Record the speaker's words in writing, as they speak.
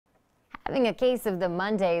Having a case of the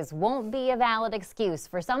Mondays won't be a valid excuse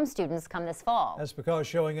for some students come this fall. That's because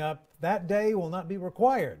showing up that day will not be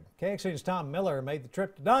required. KXAN's Tom Miller made the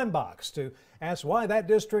trip to Dime Box to ask why that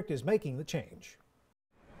district is making the change.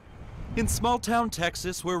 In small-town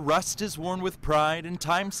Texas, where rust is worn with pride and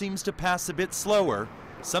time seems to pass a bit slower,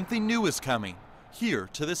 something new is coming here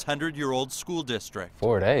to this 100-year-old school district.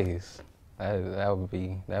 4 days. That'd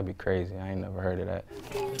be crazy. I ain't never heard of that.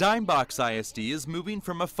 Dime Box ISD is moving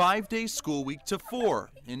from a 5-day school week to 4.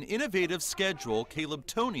 An innovative schedule Caleb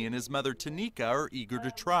Toney and his mother Tanika are eager to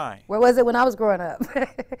try. Where was it when I was growing up?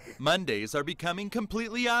 Mondays are becoming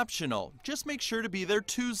completely optional. Just make sure to be there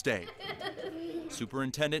Tuesday.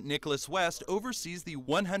 Superintendent Nicholas West oversees the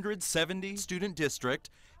 170-student district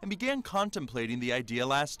and began contemplating the idea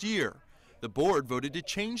last year. The board voted to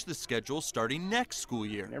change the schedule starting next school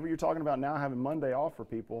year. Whenever you're talking about now having Monday off for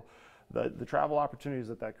people, the travel opportunities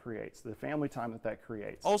that creates, the family time that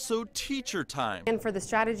creates. Also teacher time. And for the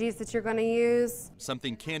strategies that you're going to use.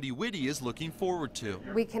 Something Candy Whitty is looking forward to.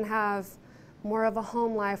 We can have more of a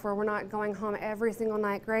home life where we're not going home every single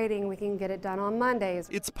night grading. We can get it done on Mondays.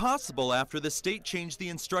 It's possible after the state changed the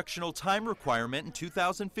instructional time requirement in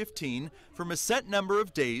 2015 from a set number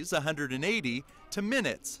of days, 180, to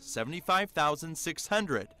minutes,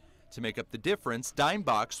 75,600. To make up the difference, Dime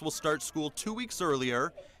Box will start school 2 weeks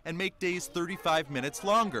earlier and make days 35 minutes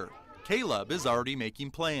longer. Caleb is already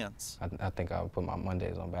making plans. I think I'll put my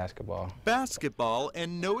Mondays on basketball. Basketball,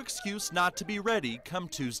 and no excuse not to be ready come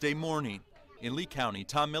Tuesday morning. In Lee County,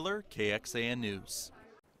 Tom Miller, KXAN News.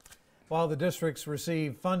 While the districts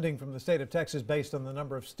receive funding from the state of Texas based on the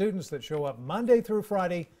number of students that show up Monday through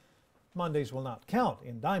Friday, Mondays will not count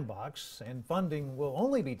in Dime Box, and funding will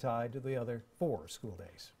only be tied to the other 4 school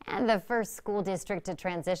days. And the first school district to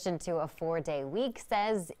transition to a 4-day week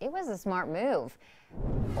says it was a smart move.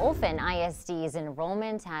 Olfen ISD's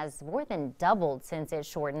enrollment has more than doubled since it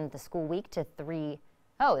shortened the school week to 3.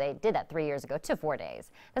 Oh, they did that 3 years ago to 4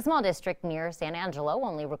 days. The small district near San Angelo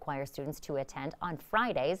only requires students to attend on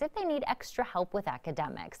Fridays if they need extra help with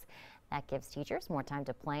academics. That gives teachers more time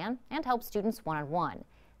to plan and help students one-on-one.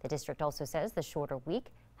 The district also says the shorter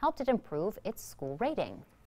week helped it improve its school rating.